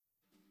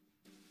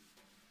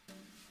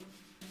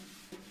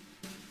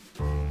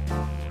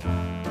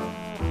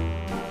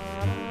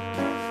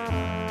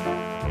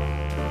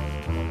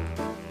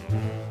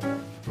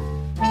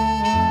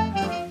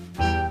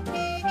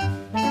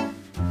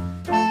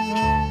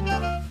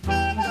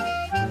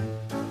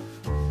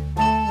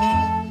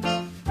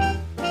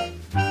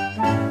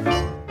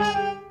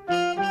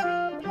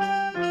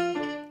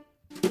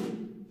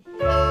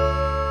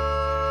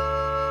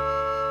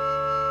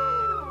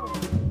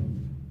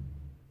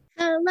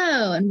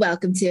Hello, and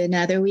welcome to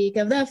another week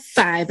of the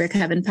Fiber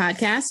Coven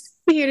podcast.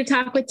 We're here to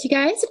talk with you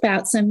guys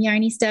about some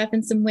yarny stuff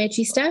and some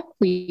witchy stuff.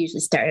 We usually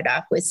start it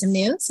off with some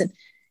news, and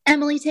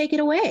Emily, take it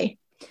away.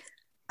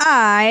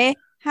 I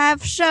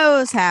have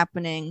shows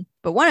happening,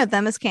 but one of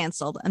them is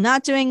canceled. I'm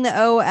not doing the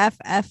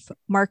OFF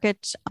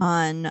market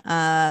on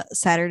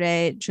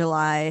Saturday,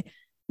 July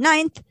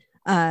 9th,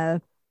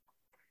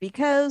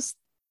 because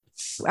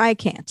I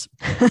can't.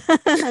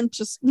 I'm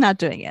just not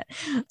doing it.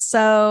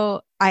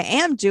 So I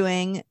am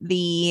doing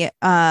the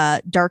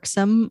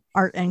Darksome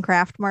Art and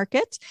Craft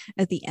Market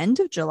at the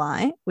end of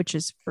July, which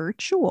is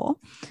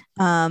virtual.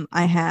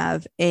 I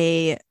have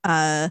a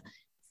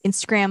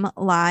Instagram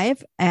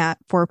live at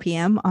 4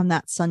 p.m. on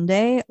that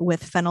Sunday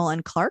with Fennel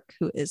and Clark,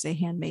 who is a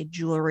handmade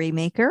jewelry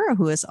maker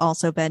who is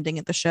also bending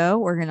at the show.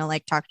 We're going to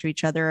talk to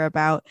each other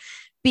about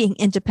being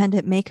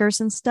independent makers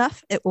and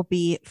stuff. It will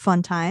be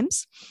fun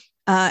times.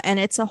 And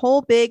it's a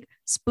whole big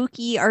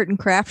spooky art and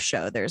craft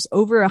show. There's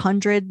over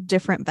 100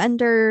 different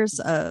vendors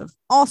of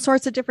all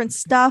sorts of different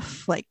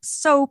stuff, like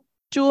soap,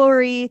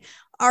 jewelry,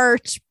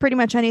 art, pretty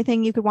much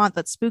anything you could want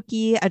that's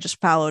spooky. I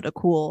just followed a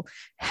cool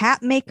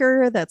hat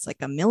maker that's like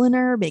a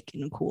milliner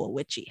making cool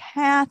witchy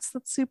hats.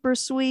 That's super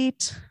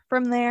sweet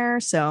from there.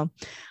 So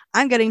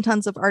I'm getting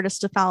tons of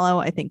artists to follow.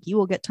 I think you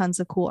will get tons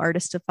of cool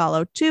artists to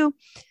follow too.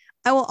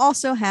 I will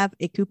also have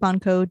a coupon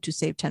code to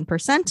save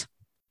 10%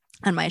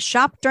 on my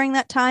shop during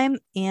that time,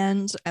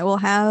 and I will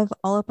have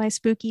all of my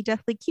spooky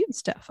deathly cute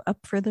stuff up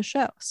for the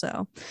show,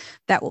 so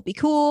that will be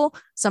cool.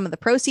 Some of the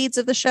proceeds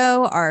of the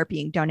show are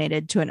being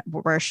donated to an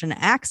abortion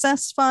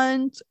access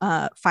fund.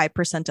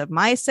 5% of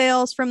my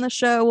sales from the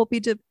show will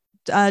be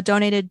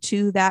donated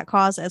to that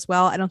cause as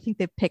well. I don't think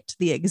they've picked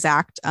the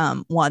exact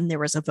one. There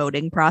was a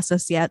voting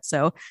process yet,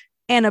 so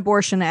an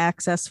abortion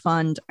access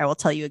fund. I will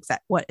tell you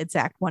what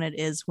exact one it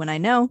is when I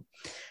know.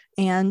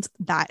 And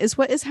that is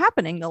what is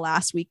happening the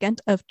last weekend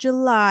of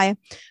July.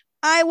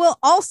 I will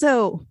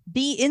also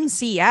be in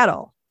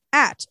Seattle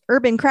at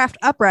Urban Craft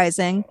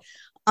Uprising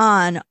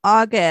on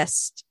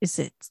August. Is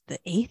it the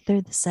 8th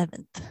or the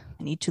 7th?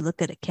 I need to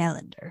look at a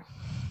calendar.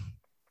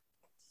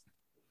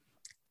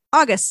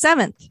 August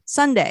 7th,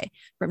 Sunday,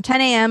 from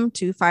 10 a.m.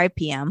 to 5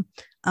 p.m.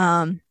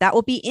 That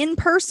will be in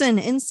person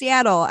in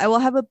Seattle. I will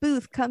have a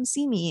booth. Come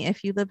see me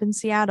if you live in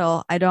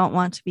Seattle. I don't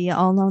want to be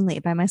all lonely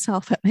by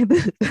myself at my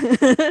booth.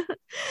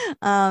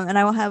 And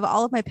I will have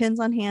all of my pins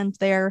on hand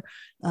there.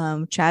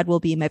 Chad will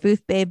be my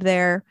booth babe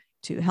there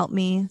to help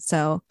me.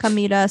 So come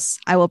meet us.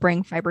 I will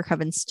bring Fiber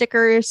Coven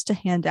stickers to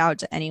hand out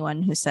to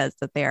anyone who says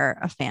that they're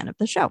a fan of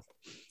the show.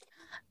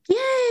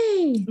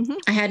 Yay! Mm-hmm.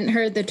 I hadn't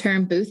heard the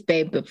term booth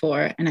babe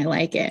before, and I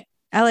like it.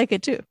 I like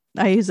it too.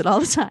 I use it all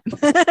the time.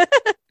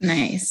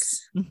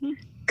 Nice. Mm-hmm.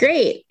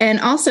 Great. And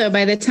also,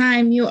 by the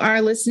time you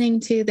are listening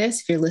to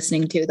this, if you're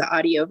listening to the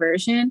audio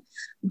version,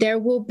 there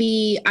will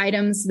be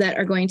items that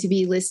are going to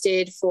be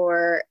listed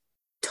for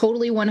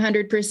totally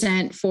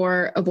 100%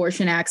 for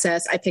abortion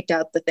access. I picked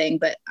out the thing,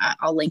 but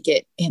I'll link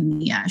it in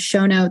the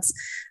show notes.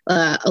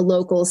 A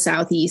local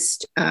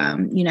Southeast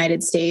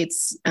United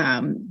States,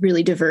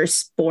 really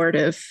diverse board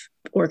of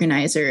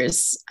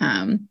organizers,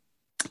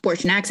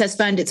 Abortion Access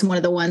Fund. It's one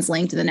of the ones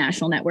linked to the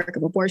National Network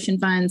of Abortion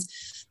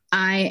Funds.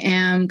 I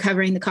am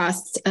covering the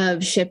costs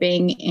of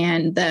shipping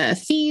and the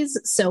fees.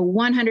 So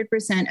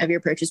 100% of your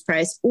purchase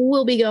price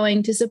will be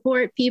going to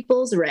support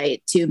people's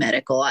right to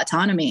medical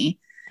autonomy.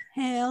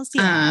 Hells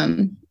yeah.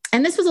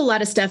 And this was a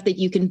lot of stuff that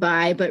you can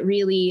buy, but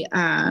really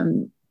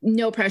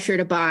no pressure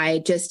to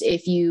buy. Just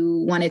if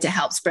you wanted to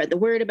help spread the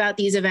word about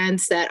these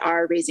events that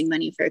are raising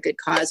money for a good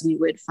cause, we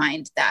would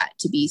find that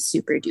to be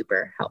super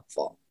duper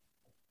helpful.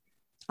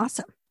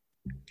 Awesome.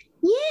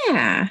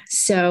 Yeah.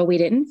 So we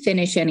didn't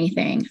finish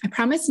anything. I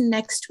promise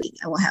next week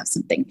I will have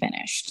something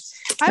finished.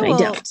 I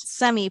will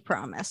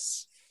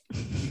semi-promise.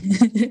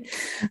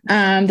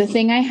 The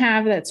thing I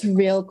have that's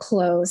real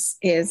close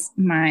is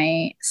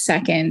my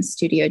second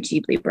Studio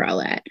Ghibli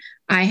bralette.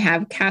 I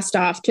have cast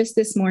off just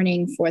this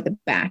morning for the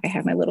back. I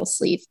have my little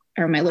sleeve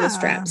or my little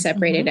strap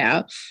separated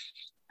out.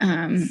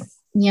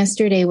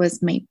 Yesterday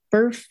was my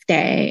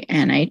birthday,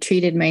 and I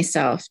treated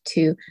myself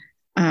to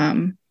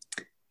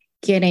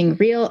getting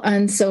real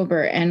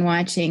unsober and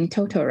watching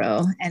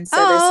Totoro. And so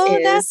this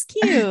is, that's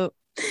cute.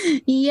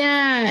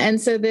 Yeah. And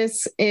so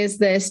this is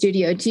the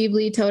Studio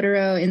Ghibli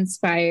Totoro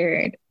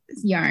inspired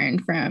yarn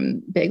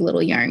from Big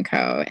Little Yarn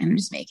Co. And I'm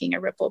just making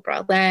a ripple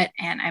bralette,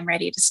 and I'm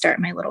ready to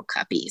start my little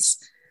cuppies.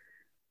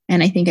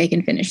 And I think I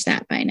can finish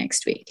that by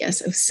next week.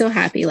 Yes. I was so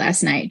happy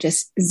last night,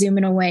 just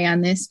zooming away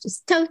on this,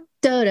 just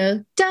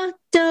Totoro,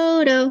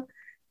 Totoro.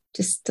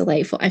 Just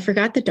delightful. I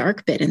forgot the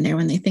dark bit in there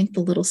when they think the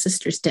little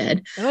sister's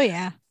dead. Oh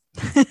yeah.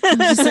 I'm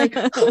just like,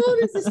 oh,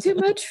 this is too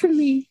much for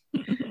me.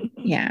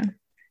 Yeah.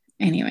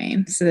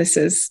 Anyway, so this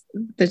is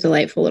the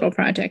delightful little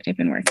project I've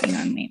been working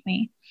on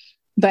lately.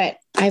 But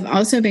I've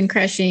also been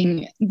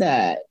crushing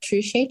the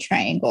Truche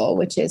triangle,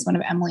 which is one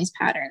of Emily's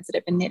patterns that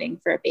I've been knitting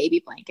for a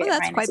baby blanket. Oh,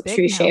 that's quite a big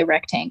Truche now.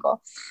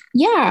 rectangle.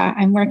 Yeah,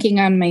 I'm working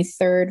on my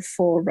third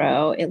full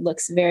row. It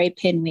looks very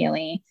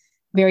pinwheely,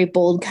 very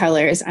bold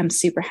colors. I'm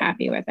super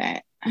happy with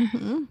it.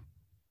 Mm-hmm.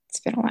 It's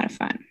been a lot of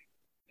fun.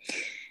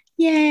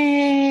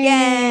 Yay!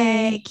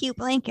 Yay! Cute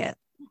blanket.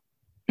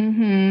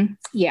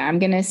 Yeah, I'm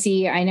going to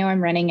see. I know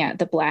I'm running out.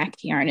 The black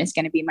yarn is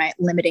going to be my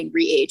limiting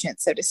reagent,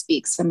 so to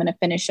speak. So I'm going to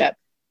finish up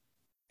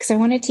because I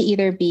want it to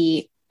either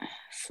be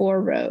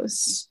 4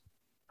 rows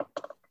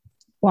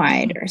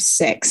wide or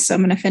 6. So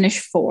I'm going to finish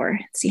 4,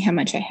 see how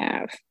much I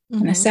have,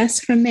 and assess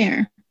from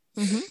there.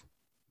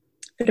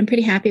 But I'm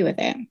pretty happy with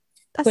it.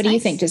 What do you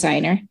think,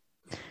 designer?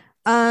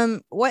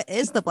 What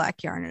is the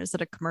black yarn? Is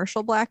it a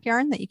commercial black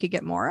yarn that you could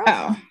get more of?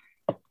 Oh,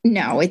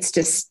 no, it's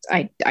just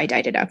I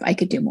dyed it up. I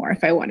could do more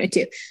if I wanted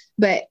to.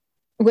 But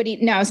what do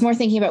you no, I was more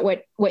thinking about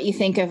what you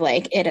think of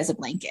like it as a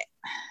blanket.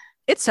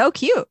 It's so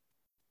cute.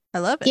 I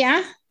love it.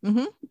 Yeah.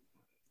 I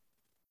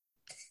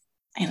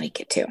like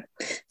it too.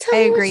 I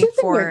agree.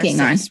 4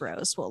 6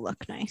 rows will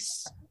look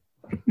nice.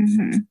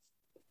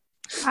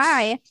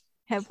 I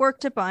have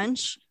worked a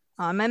bunch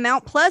on my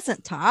Mount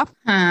Pleasant top.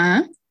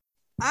 I'm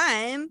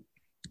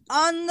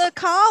on the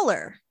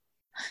collar.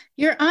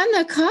 You're on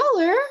the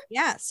collar?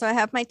 Yeah. So I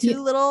have my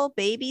 2 little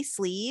baby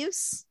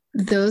sleeves.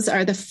 Those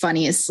are the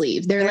funniest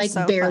sleeves. They're like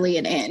so barely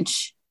an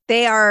inch.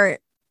 They are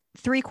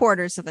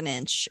 3/4 of an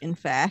inch, in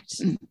fact.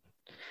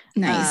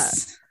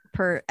 Nice.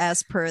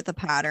 As per the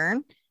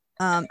pattern.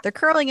 They're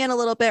curling in a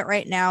little bit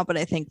right now, but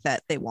I think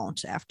that they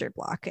won't after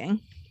blocking.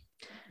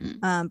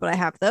 But I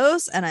have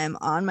those, and I'm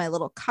on my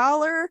little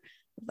collar.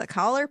 The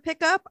collar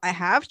pickup. I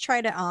have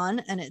tried it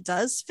on, and it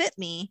does fit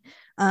me.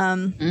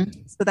 So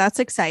that's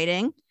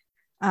exciting.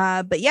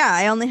 But yeah,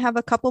 I only have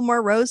a couple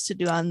more rows to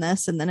do on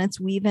this, and then it's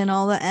weaving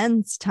all the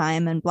ends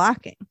time and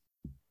blocking.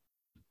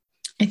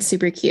 It's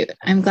super cute.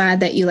 I'm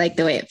glad that you like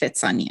the way it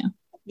fits on you.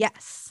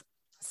 Yes.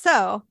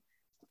 So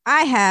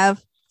I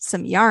have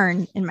some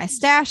yarn in my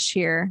stash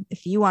here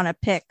if you want to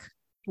pick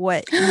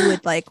what you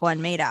would like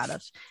one made out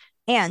of.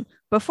 And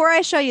before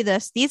I show you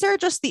this, these are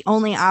just the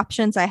only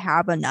options I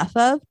have enough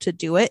of to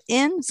do it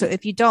in. So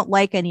if you don't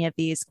like any of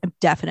these, I'm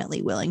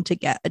definitely willing to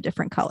get a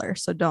different color.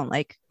 So don't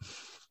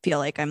feel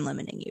like I'm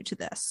limiting you to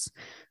this.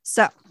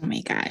 So, oh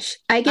my gosh,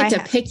 I get to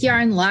pick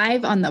yarn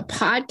live on the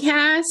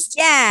podcast.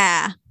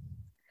 Yeah.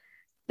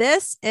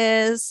 This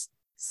is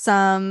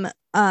some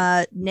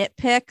knit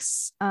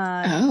picks.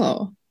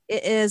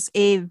 It is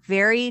a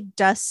very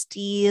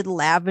dusty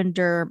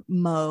lavender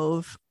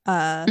mauve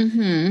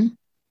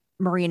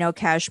merino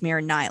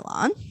cashmere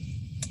nylon.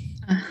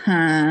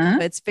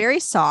 It's very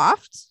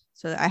soft.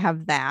 So I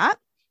have that.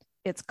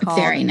 It's called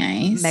very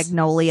nice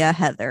Magnolia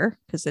Heather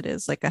because it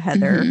is like a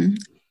heather.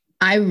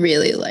 I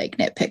really like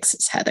Knit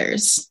Picks'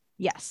 heathers.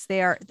 Yes,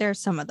 they're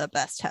some of the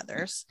best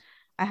heathers.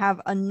 I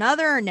have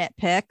another Knit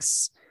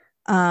Picks,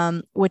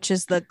 which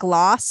is the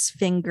gloss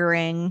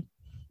fingering,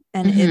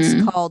 and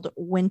it's called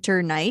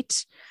Winter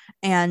Night.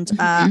 And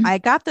I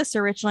got this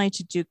originally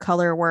to do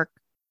color work,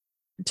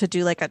 to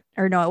do it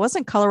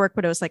wasn't color work,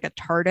 but it was like a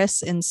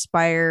TARDIS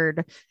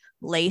inspired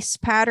lace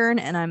pattern,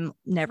 and I'm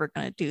never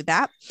going to do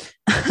that.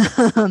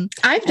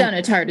 I've done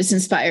a TARDIS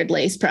inspired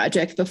lace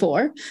project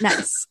before.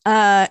 Nice.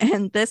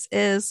 And this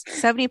is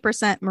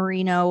 70%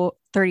 merino,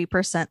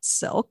 30%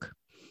 silk.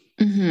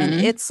 And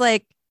it's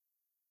like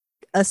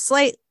a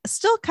slight,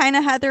 still kind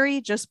of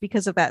heathery just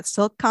because of that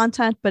silk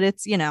content, but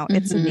it's,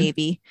 it's a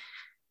navy.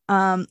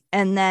 And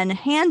then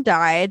hand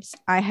dyed,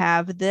 I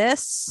have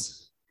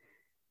this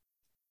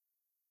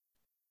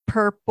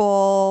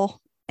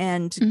purple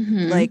and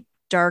like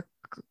dark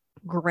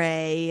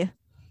gray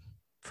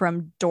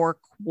from Dork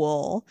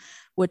Wool,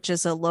 which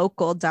is a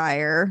local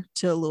dyer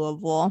to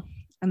Louisville.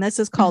 And this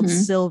is called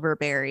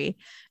Silverberry.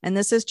 And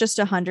this is just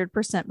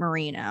 100%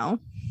 merino.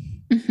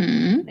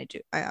 I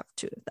have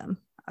 2 of them,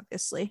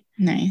 obviously.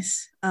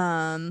 Nice.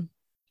 And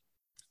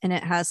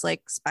it has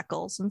like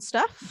speckles and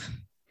stuff.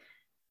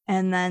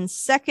 And then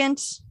second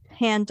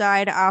hand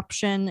dyed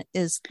option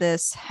is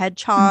this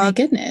hedgehog. Oh my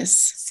goodness.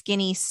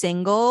 Skinny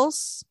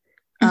singles.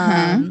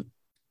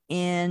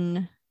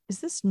 Is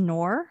this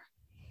Nor?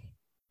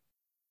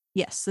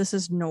 Yes, this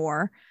is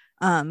Nor.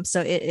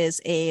 So it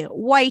is a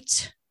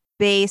white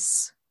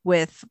base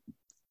with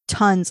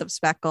tons of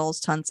speckles,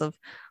 tons of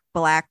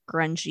black,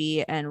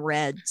 grungy, and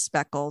red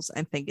speckles.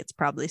 I think it's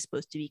probably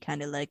supposed to be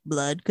kind of like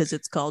blood because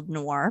it's called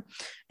Noir.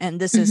 And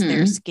this is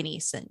their skinny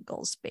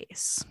singles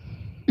base.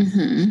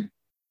 Do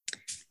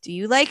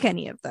you like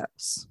any of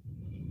those?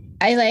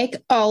 I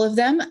like all of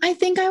them. I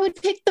think I would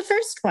pick the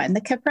first one,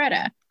 the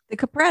Capretta. The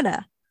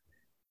Capretta.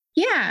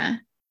 Yeah.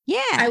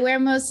 Yeah. I wear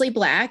mostly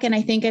black, and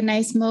I think a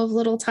nice mauve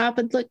little top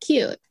would look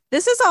cute.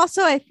 This is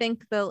also, I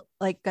think,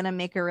 gonna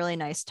make a really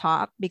nice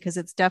top because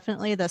it's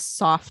definitely the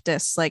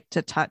softest,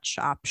 to touch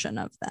option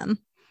of them.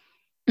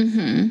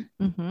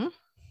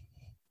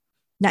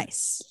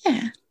 Nice.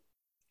 Yeah.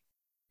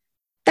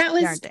 That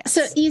was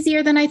so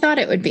easier than I thought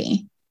it would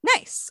be.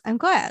 Nice. I'm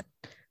glad.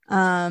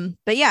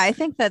 But yeah, I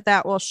think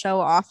that will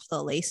show off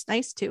the lace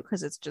nice too,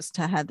 because it's just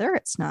a heather.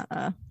 It's not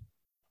a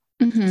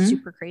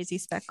super crazy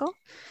speckle,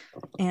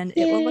 and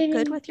it will look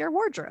good with your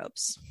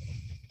wardrobes.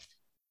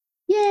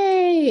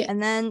 Yay.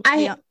 And then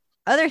the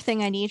other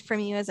thing I need from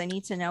you is I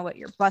need to know what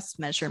your bust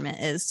measurement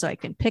is so I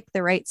can pick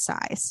the right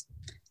size.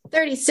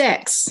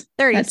 36.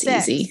 36.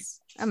 That's easy.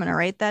 I'm going to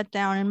write that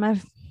down in my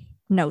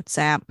notes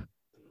app.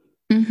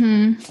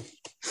 Now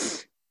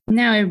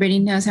everybody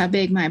knows how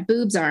big my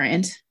boobs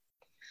aren't.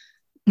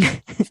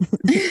 It's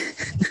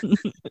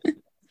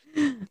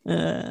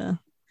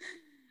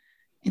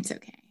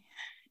okay.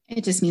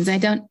 It just means I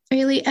don't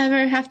really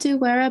ever have to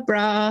wear a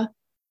bra.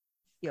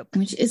 Yep.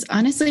 Which is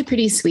honestly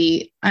pretty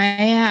sweet. I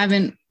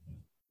haven't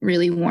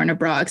really worn a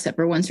bra except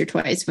for once or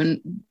twice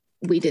when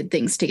we did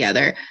things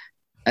together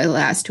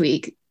last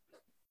week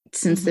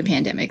since the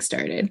pandemic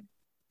started.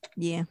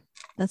 Yeah,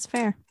 that's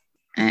fair.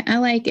 I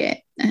like it.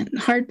 And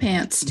hard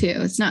pants too.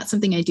 It's not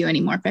something I do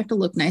anymore. If I have to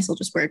look nice, I'll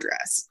just wear a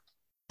dress.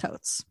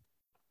 Totes.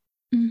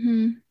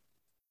 Yay.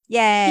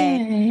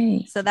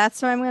 Yay. So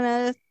that's what I'm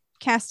going to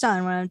cast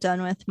on when I'm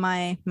done with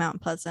my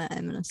Mount Pleasant.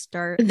 I'm going to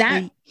start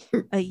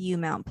a U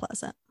Mount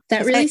Pleasant.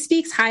 That really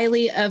speaks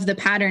highly of the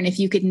pattern if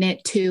you could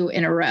knit 2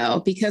 in a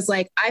row, because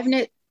like I've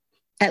knit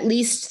at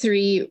least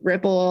 3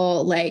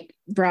 ripple like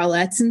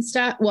bralettes and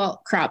stuff.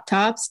 Well, crop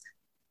tops.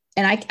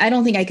 And I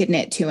don't think I could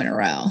knit 2 in a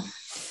row.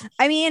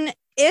 I mean,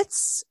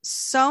 it's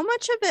so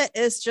much of it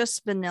is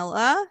just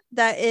vanilla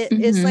that it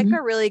is like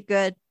a really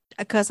good,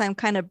 because I'm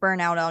kind of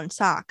burnt out on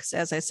socks,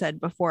 as I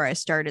said before I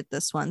started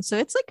this one. So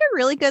it's like a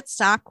really good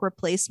sock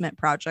replacement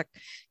project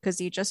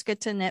because you just get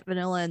to knit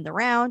vanilla in the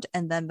round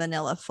and then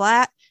vanilla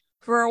flat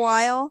for a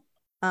while.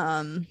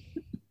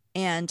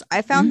 And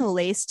I found the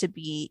lace to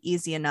be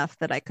easy enough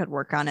that I could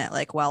work on it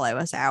like while I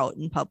was out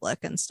in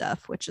public and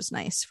stuff, which is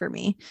nice for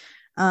me.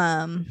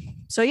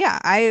 So yeah,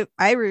 I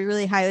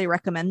really highly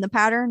recommend the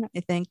pattern.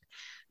 I think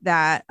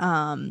that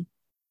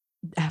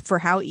for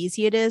how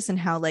easy it is and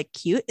how like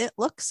cute it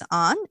looks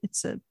on,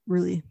 it's a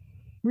really,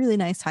 really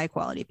nice high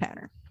quality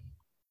pattern.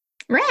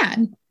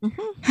 Rad.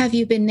 Have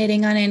you been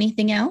knitting on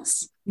anything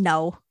else?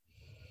 No.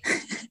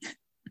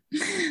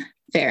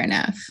 Fair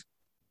enough.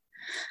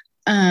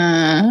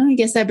 I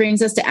guess that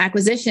brings us to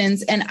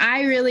acquisitions, and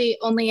I really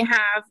only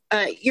have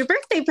your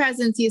birthday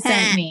presents you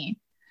sent me.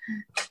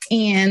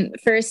 And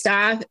first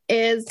off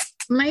is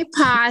my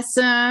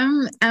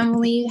possum.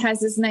 Emily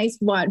has this nice,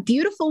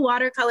 beautiful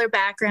watercolor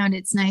background.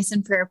 It's nice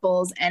and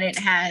purples, and it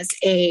has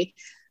a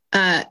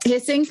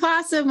hissing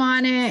possum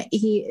on it.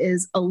 He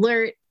is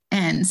alert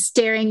and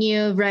staring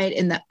you right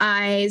in the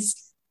eyes.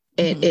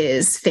 It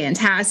is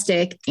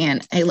fantastic,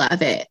 and I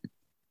love it.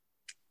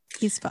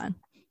 He's fun.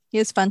 He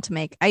was fun to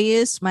make. I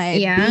used my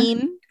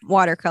Beam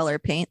watercolor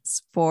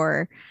paints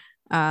for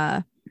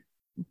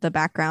the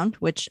background,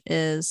 which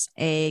is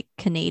a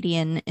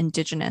Canadian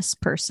Indigenous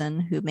person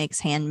who makes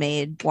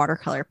handmade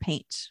watercolor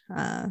paint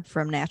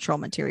from natural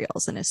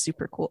materials and is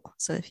super cool.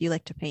 So if you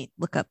like to paint,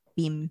 look up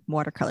Beam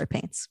watercolor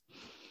paints.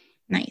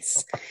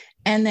 Nice.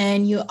 And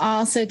then you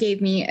also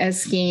gave me a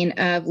skein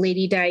of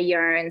Lady Dye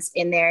yarns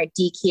in their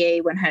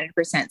DKA 100%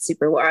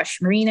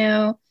 superwash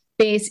merino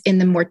base in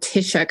the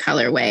Morticia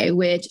colorway,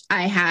 which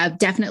I have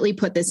definitely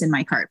put this in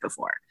my cart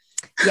before.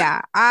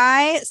 Yeah,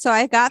 I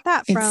got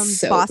that from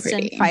Boston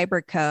pretty.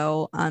 Fiber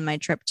Co. on my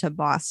trip to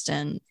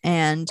Boston,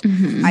 and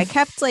I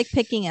kept like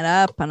picking it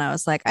up, and I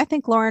was like, I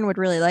think Lauren would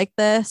really like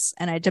this,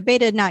 and I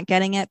debated not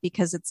getting it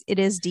because it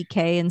is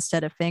DK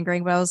instead of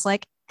fingering, but I was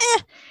like,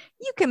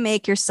 you can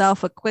make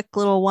yourself a quick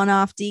little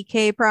one-off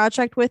DK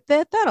project with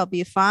it. That'll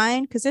be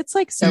fine because it's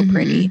like so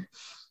pretty.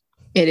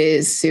 It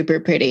is super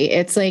pretty.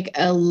 It's like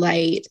a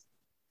light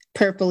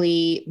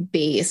purpley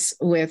base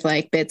with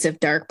like bits of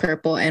dark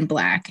purple and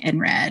black and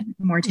red.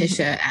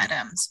 Morticia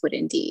Adams would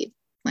indeed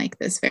like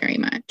this very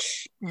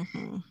much.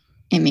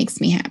 It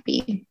makes me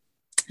happy.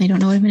 I don't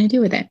know what I'm going to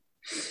do with it.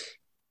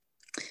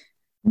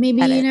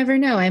 Maybe you never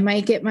know. I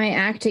might get my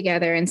act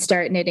together and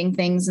start knitting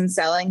things and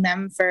selling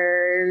them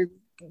for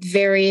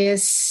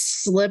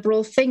various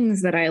liberal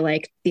things that I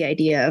like the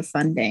idea of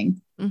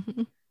funding.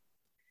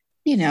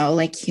 You know,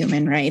 like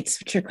human rights,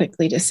 which are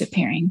quickly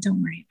disappearing.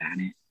 Don't worry about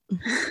it.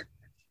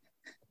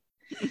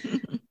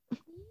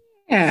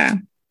 Yeah.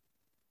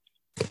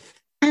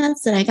 And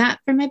that's what I got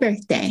for my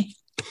birthday.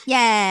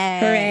 Yay.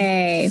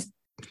 Hooray.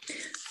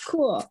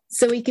 Cool.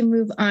 So we can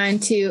move on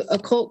to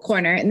Occult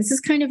Corner. And this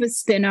is kind of a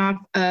spin-off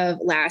of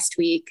last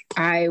week.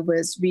 I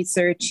was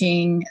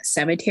researching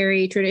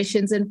cemetery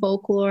traditions and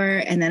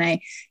folklore, and then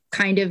I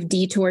kind of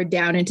detoured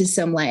down into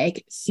some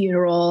like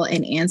funeral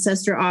and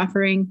ancestor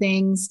offering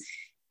things.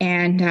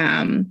 And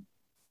I'm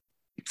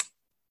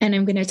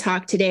going to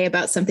talk today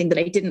about something that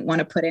I didn't want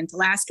to put into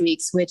last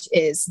week's, which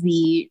is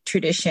the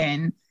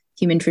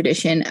human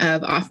tradition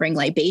of offering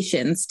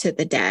libations to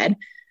the dead.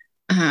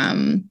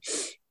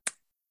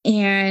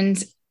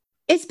 And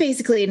it's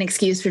basically an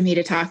excuse for me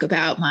to talk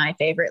about my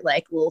favorite,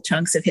 like little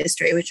chunks of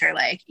history, which are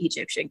like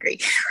Egyptian,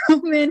 Greek,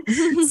 Roman.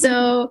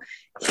 So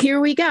here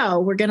we go.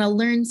 We're going to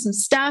learn some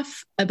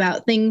stuff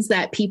about things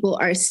that people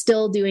are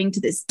still doing to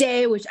this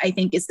day, which I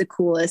think is the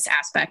coolest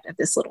aspect of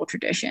this little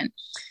tradition.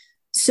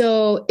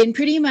 So in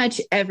pretty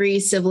much every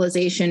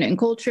civilization and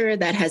culture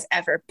that has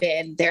ever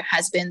been, there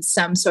has been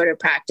some sort of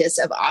practice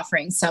of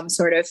offering some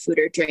sort of food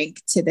or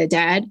drink to the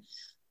dead.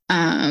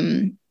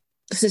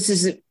 So this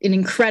is an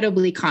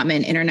incredibly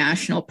common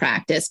international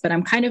practice, but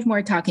I'm kind of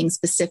more talking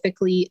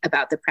specifically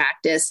about the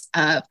practice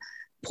of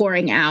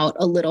pouring out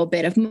a little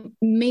bit of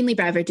mainly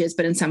beverages,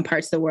 but in some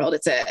parts of the world,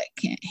 it's a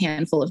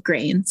handful of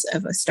grains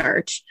of a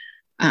starch.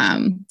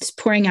 Just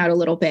pouring out a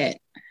little bit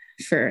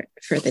for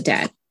the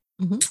dead.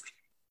 Mm-hmm.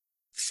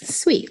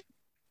 Sweet.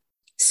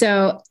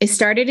 So it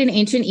started in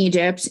ancient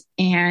Egypt,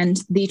 and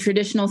the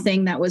traditional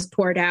thing that was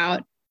poured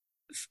out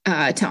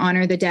to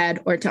honor the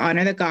dead or to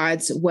honor the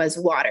gods was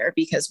water,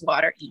 because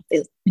water,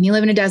 when you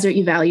live in a desert,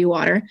 you value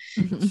water.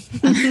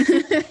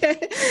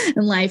 Mm-hmm.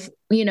 And life,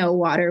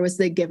 water was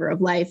the giver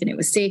of life, and it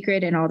was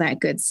sacred and all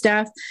that good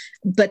stuff.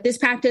 But this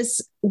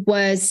practice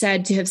was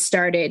said to have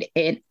started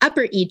in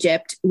Upper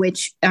Egypt,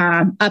 which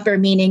upper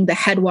meaning the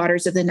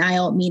headwaters of the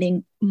Nile,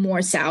 meaning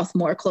more south,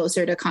 more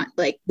closer to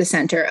the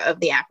center of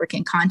the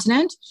African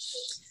continent.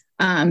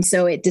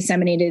 So it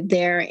disseminated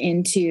there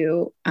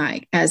into,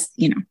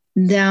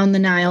 down the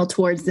Nile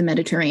towards the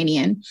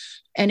Mediterranean.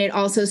 And it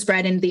also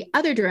spread in the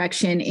other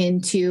direction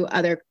into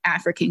other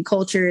African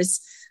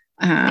cultures.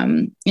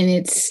 And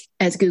it's,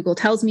 as Google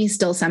tells me,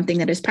 still something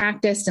that is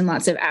practiced in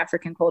lots of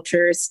African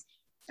cultures,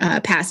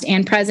 past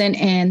and present.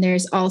 And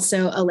there's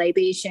also a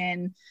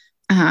libation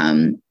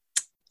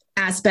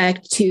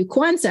aspect to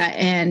Kwanzaa.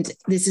 And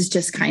this is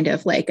just kind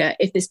of like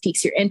if this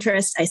piques your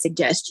interest, I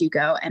suggest you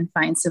go and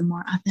find some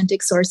more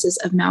authentic sources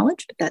of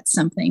knowledge. But that's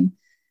something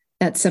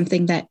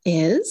that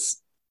is.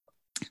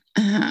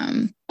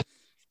 And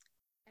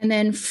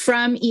then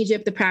from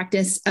Egypt, the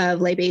practice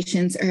of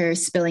libations, or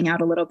spilling out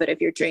a little bit of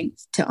your drink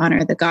to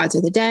honor the gods or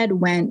the dead,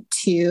 went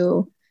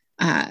to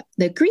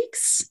the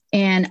Greeks.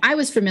 And I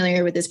was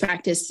familiar with this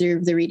practice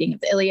through the reading of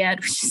the Iliad,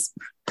 which is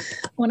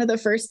one of the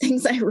first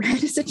things I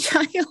read as a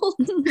child,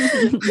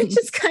 which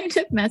is kind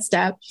of messed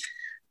up.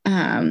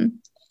 Yeah.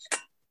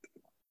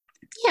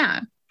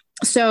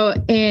 So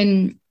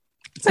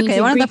it's okay.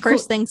 One of the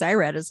first things I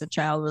read as a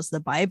child was the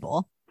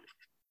Bible.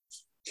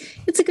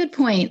 It's a good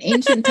point.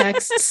 Ancient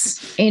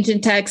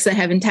texts that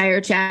have entire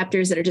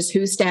chapters that are just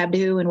who stabbed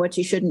who and what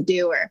you shouldn't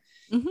do are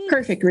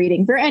perfect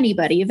reading for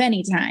anybody of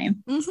any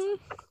time. Mm-hmm.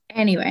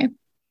 Anyway,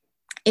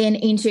 in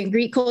ancient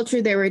Greek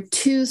culture, there were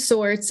two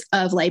sorts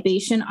of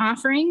libation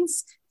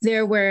offerings.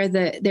 There were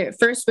the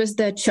first was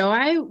the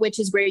choi, which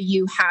is where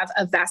you have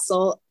a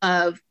vessel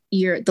of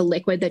the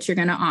liquid that you're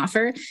going to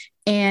offer.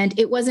 And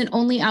it wasn't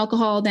only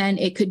alcohol then,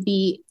 it could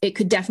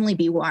definitely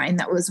be wine.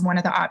 That was one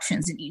of the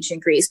options in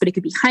ancient Greece, but it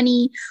could be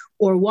honey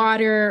or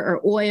water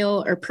or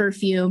oil or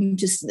perfume,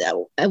 just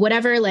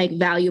whatever like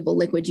valuable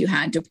liquid you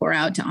had to pour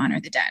out to honor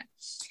the dead.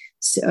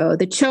 So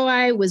the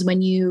choi was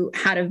when you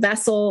had a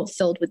vessel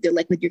filled with the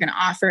liquid you're going to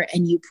offer,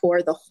 and you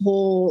pour the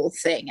whole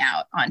thing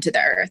out onto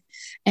the earth.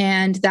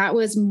 And that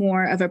was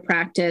more of a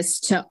practice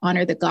to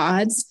honor the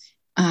gods,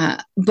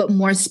 but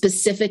more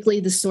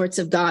specifically, the sorts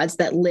of gods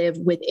that live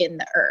within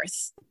the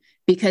earth,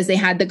 because they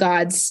had the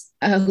gods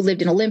who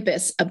lived in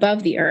Olympus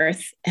above the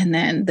earth, and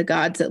then the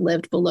gods that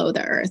lived below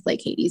the earth, like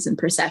Hades and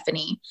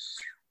Persephone,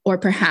 or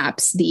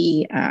perhaps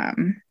the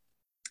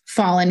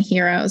fallen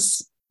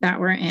heroes that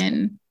were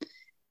in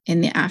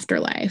the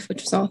afterlife,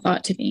 which was all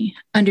thought to be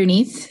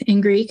underneath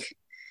in Greek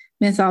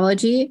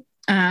mythology.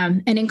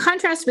 And in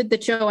contrast with the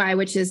choi,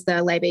 which is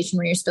the libation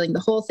where you're spilling the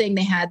whole thing,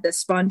 they had the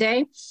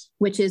sponde,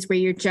 which is where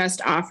you're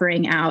just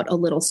offering out a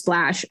little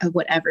splash of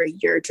whatever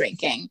you're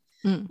drinking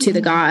to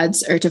the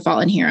gods or to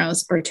fallen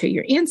heroes or to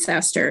your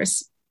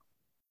ancestors.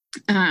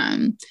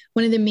 One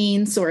of the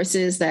main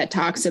sources that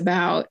talks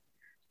about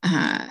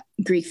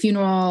Greek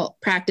funeral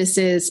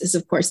practices is,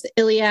 of course, the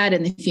Iliad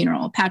and the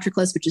funeral of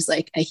Patroclus, which is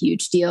like a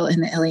huge deal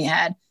in the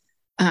Iliad.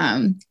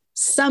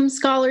 Some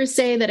scholars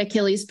say that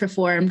Achilles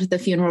performed the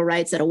funeral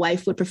rites that a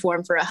wife would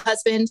perform for a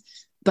husband,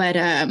 but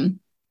I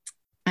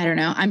don't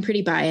know. I'm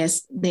pretty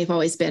biased. They've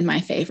always been my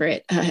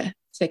favorite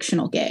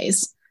fictional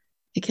gays,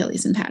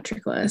 Achilles and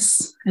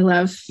Patroclus.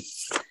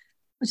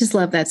 I just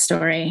love that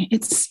story.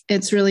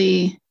 It's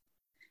really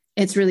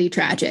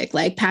tragic.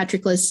 Like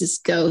Patroclus's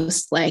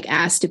ghost, like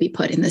asked to be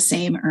put in the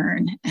same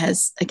urn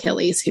as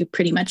Achilles, who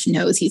pretty much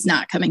knows he's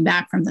not coming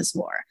back from this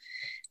war.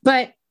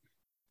 But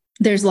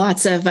there's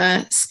lots of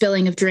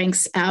spilling of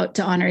drinks out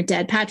to honor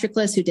dead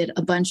Patroclus, who did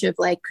a bunch of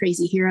like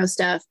crazy hero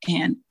stuff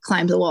and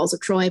climbed the walls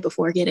of Troy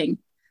before getting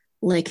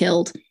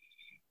killed.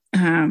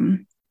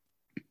 And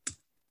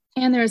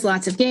there's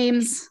lots of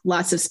games,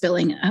 lots of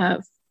spilling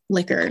of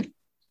liquor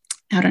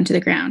out onto the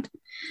ground.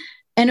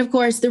 And of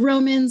course, the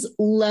Romans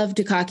love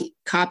to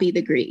copy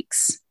the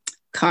Greeks.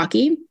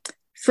 Cocky,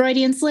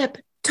 Freudian slip,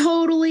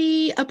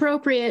 totally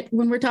appropriate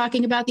when we're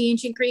talking about the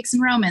ancient Greeks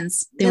and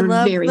Romans. They were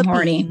very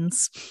horny.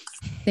 Beans.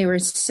 They were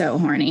so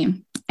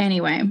horny.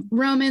 Anyway,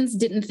 Romans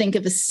didn't think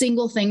of a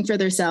single thing for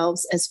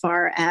themselves as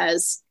far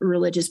as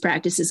religious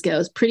practices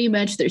goes. Pretty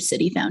much their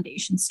city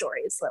foundation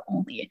story is the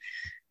only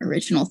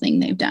original thing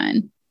they've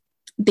done.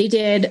 They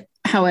did,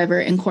 however,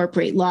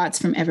 incorporate lots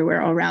from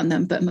everywhere all around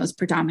them, but most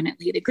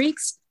predominantly the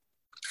Greeks.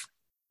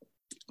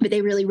 but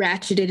they really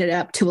ratcheted it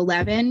up to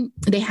 11.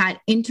 They had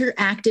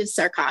interactive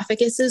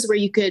sarcophaguses where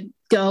you could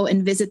go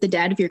and visit the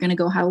dead if you're going to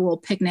go have a little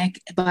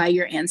picnic by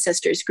your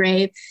ancestor's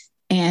grave.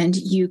 And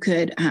you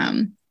could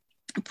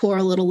pour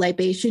a little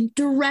libation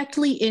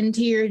directly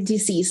into your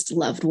deceased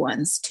loved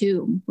one's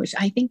tomb, which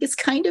I think is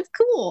kind of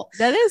cool.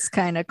 That is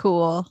kind of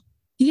cool.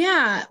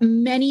 Yeah,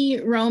 many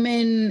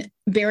Roman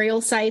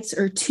burial sites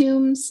or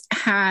tombs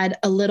had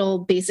a little,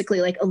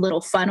 basically like a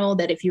little funnel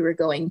that if you were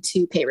going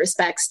to pay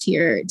respects to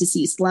your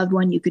deceased loved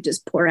one, you could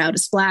just pour out a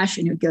splash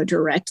and it would go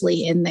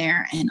directly in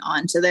there and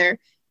onto their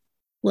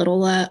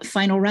little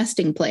final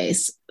resting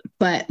place.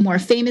 But more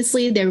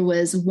famously, there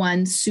was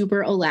one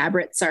super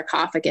elaborate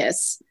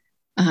sarcophagus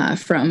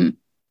from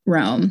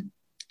Rome.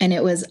 And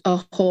it was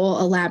a whole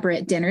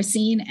elaborate dinner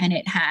scene, and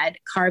it had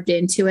carved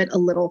into it a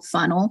little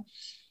funnel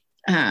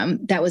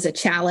that was a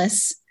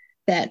chalice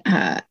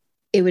that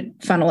it would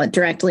funnel it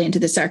directly into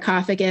the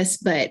sarcophagus.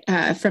 But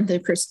from the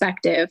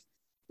perspective,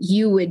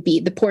 you would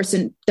be the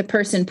person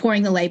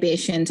pouring the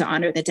libation to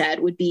honor the dead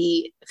would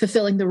be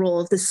fulfilling the role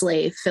of the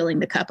slave, filling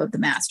the cup of the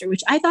master,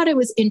 which I thought it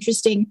was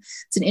interesting.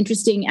 It's an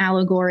interesting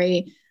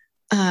allegory.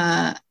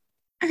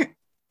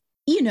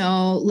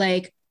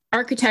 Like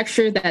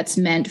architecture that's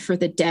meant for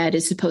the dead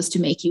is supposed to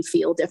make you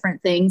feel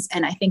different things.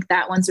 And I think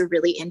that one's a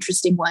really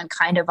interesting one,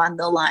 kind of on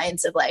the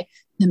lines of like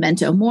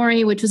memento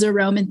mori, which was a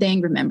Roman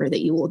thing. Remember that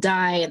you will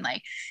die. And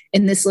like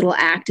in this little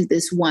act of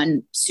this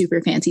one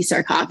super fancy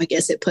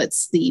sarcophagus, it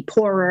puts the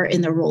pourer in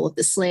the role of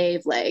the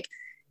slave. Like,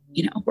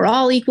 we're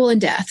all equal in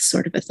death,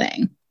 sort of a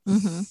thing.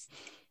 Mm-hmm.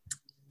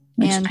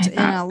 And in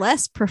a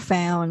less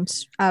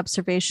profound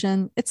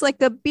observation, it's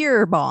like a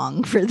beer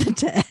bong for the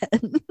dead.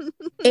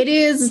 It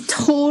is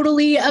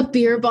totally a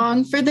beer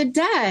bong for the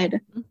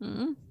dead.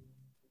 Mm-hmm.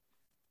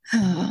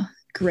 Oh,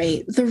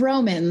 great. The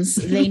Romans,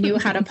 they knew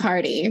how to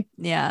party.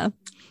 Yeah.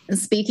 And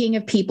speaking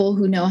of people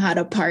who know how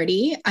to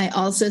party, I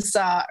also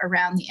saw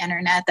around the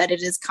internet that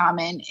it is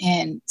common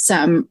in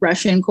some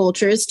Russian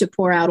cultures to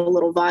pour out a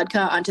little vodka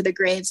onto the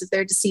graves of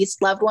their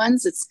deceased loved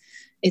ones.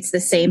 It's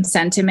the same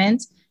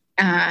sentiment.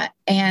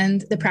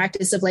 And the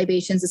practice of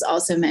libations is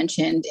also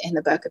mentioned in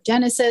the book of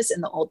Genesis in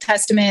the Old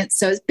Testament.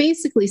 So it's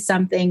basically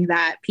something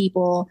that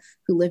people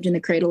who lived in the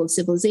cradle of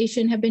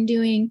civilization have been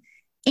doing.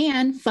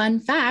 And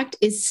fun fact,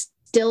 is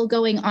still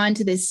going on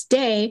to this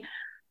day.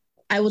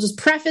 I will just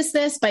preface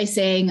this by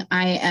saying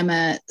I am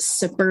a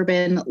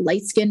suburban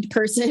light-skinned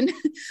person.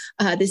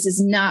 This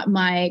is not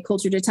my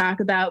culture to talk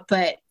about,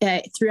 but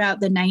throughout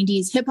the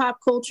 90s hip hop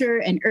culture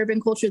and urban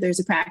culture, there's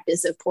a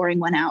practice of pouring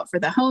one out for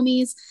the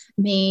homies,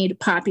 made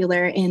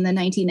popular in the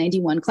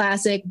 1991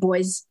 classic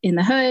Boys in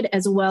the Hood,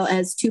 as well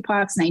as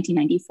Tupac's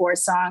 1994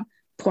 song,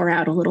 Pour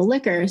Out a Little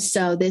Liquor.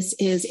 So this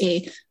is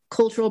a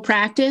cultural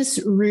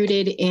practice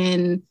rooted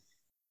in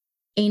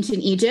ancient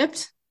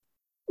Egypt,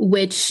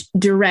 which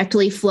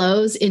directly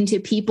flows into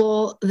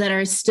people that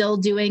are still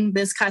doing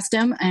this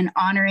custom and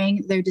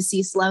honoring their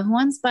deceased loved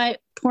ones by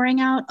pouring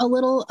out a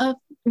little of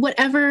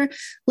whatever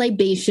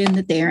libation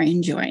that they are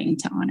enjoying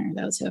to honor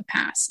those who have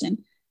passed. And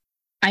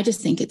I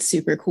just think it's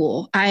super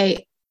cool.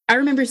 I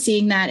remember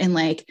seeing that in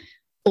like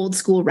old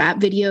school rap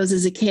videos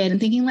as a kid and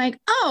thinking like,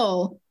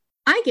 oh,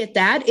 I get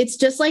that. It's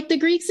just like the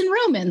Greeks and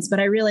Romans, but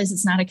I realize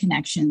it's not a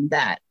connection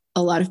that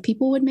a lot of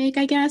people would make,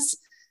 I guess.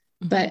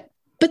 But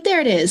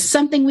there it is,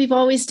 something we've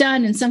always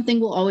done and something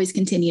we'll always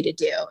continue to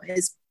do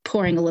is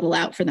pouring a little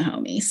out for the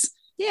homies.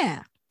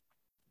 Yeah.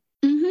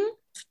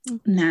 Mm-hmm.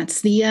 And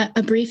that's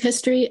a brief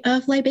history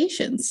of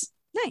libations.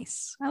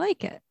 Nice. I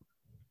like it.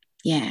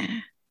 Yeah.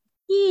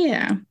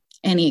 Yeah.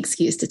 Any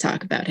excuse to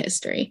talk about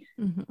history.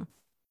 Mm-hmm.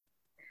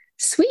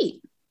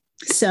 Sweet.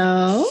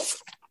 So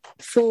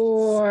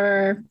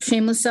for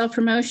shameless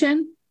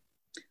self-promotion,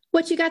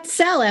 what you got to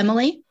sell,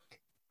 Emily?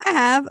 I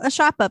have a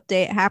shop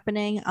update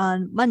happening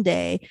on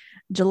Monday,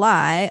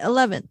 July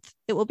 11th.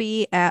 It will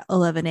be at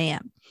 11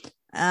 a.m.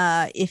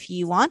 If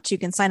you want, you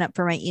can sign up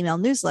for my email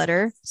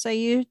newsletter so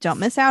you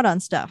don't miss out on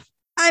stuff.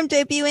 I'm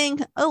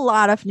debuting a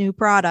lot of new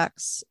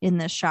products in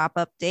this shop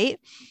update,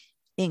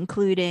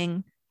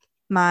 including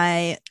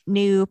my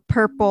new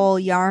purple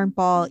yarn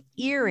ball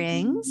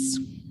earrings.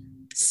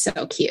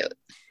 So cute.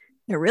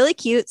 They're really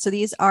cute. So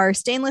these are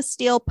stainless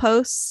steel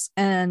posts,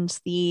 and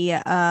the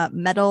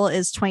metal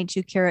is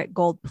 22 karat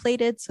gold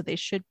plated. So they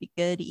should be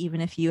good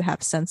even if you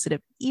have sensitive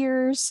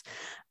ears.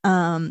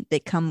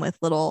 They come with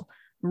little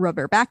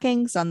rubber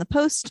backings on the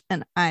post,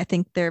 and I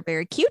think they're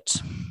very cute.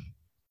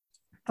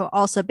 I'll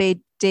also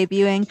be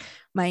debuting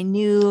my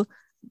new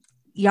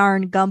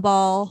yarn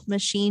gumball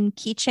machine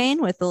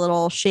keychain with the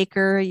little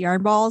shaker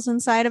yarn balls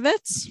inside of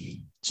it,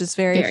 which is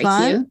very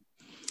fun. Cute.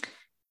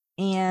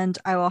 And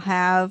I will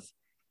have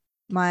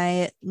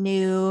my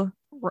new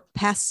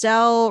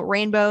pastel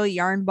rainbow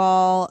yarn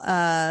ball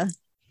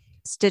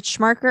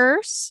stitch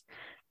markers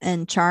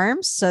and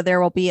charms. So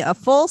there will be a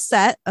full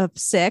set of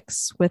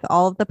 6 with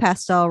all of the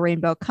pastel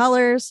rainbow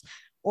colors,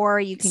 or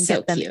you can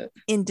get them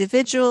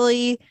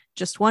individually,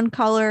 just one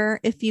color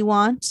if you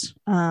want.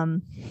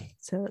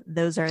 So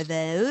those are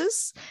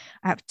those.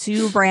 I have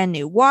 2 brand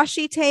new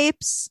washi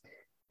tapes.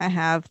 I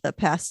have the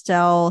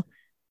pastel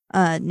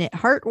knit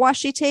heart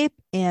washi tape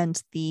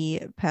and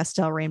the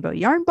pastel rainbow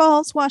yarn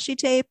balls washi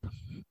tape.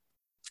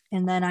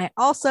 And then I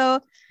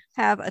also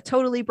have a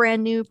totally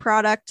brand new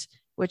product,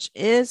 which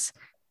is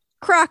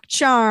Croc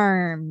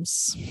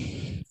charms.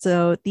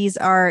 So these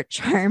are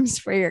charms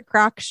for your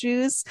Croc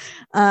shoes.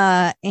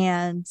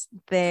 And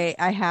I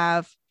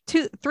have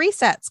 3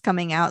 sets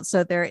coming out.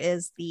 So there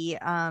is the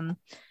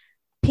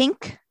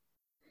pink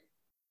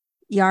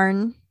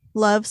yarn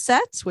love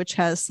sets, which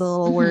has the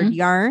little word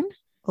yarn,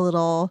 a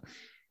little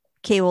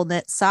cable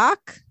knit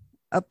sock,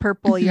 a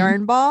purple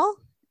yarn ball,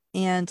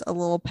 and a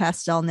little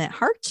pastel knit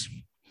heart.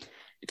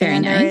 Very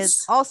and nice. There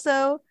is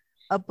also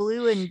a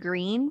blue and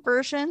green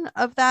version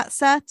of that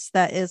set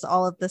that is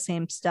all of the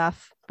same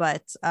stuff,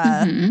 but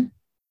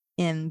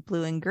in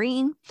blue and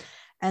green.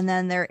 And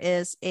then there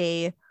is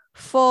a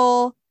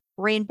full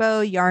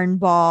rainbow yarn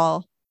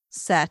ball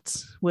set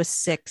with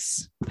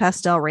 6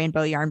 pastel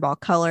rainbow yarn ball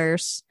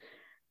colors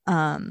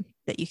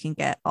that you can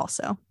get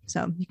also.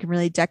 So you can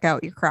really deck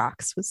out your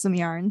Crocs with some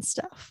yarn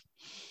stuff.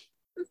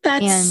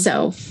 That's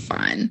so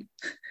fun.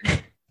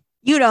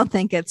 You don't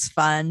think it's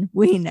fun.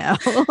 We know.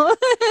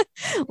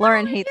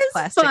 Lauren hates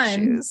plastic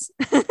shoes.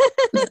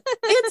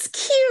 It's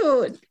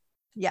cute.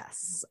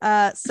 Yes.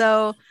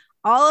 So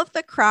all of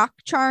the Croc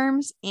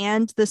charms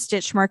and the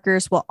stitch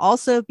markers will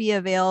also be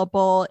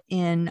available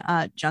in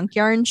Junk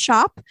Yarn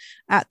shop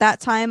at that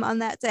time on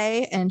that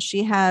day. And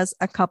she has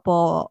a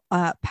couple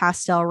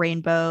pastel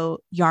rainbow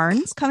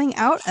yarns coming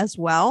out as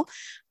well.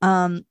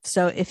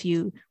 So if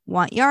you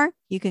want yarn,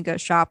 you can go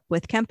shop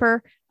with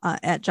Kemper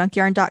at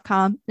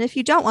junkyarn.com. And if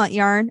you don't want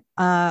yarn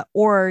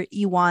or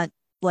you want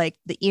like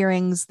the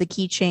earrings, the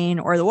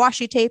keychain, or the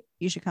washi tape,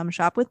 you should come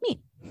shop with me.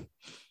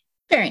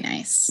 Very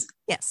nice.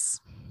 Yes.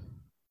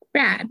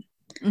 Rad.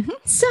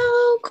 So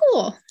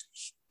cool.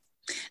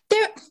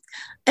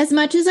 As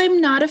much as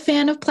I'm not a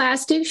fan of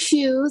plastic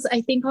shoes,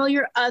 I think all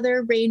your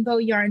other rainbow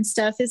yarn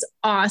stuff is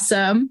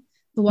awesome.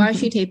 The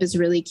washi tape is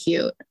really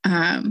cute.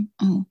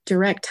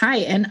 Direct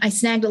tie-in. I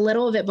snagged a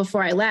little of it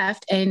before I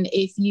left. And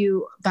if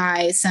you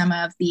buy some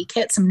of the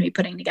kits I'm going to be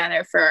putting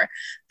together for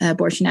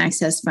Abortion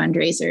Access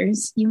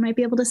fundraisers, you might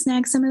be able to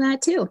snag some of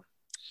that too.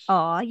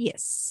 Oh,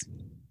 yes.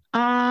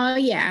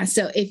 Yeah.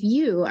 So if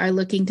you are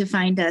looking to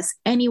find us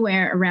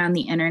anywhere around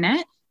the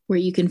internet where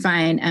you can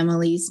find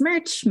Emily's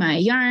merch, my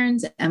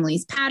yarns,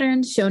 Emily's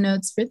patterns, show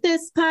notes for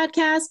this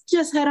podcast,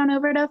 just head on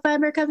over to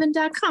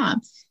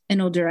fibercoven.com and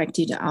it'll direct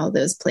you to all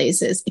those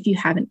places. If you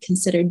haven't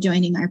considered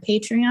joining our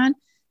Patreon,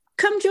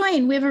 come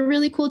join. We have a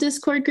really cool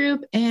Discord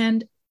group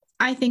and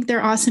I think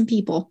they're awesome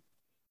people.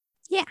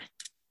 Yeah.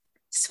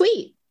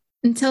 Sweet.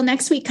 Until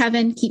next week,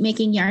 Coven, keep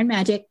making yarn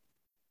magic.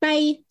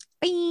 Bye.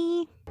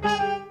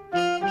 Bye.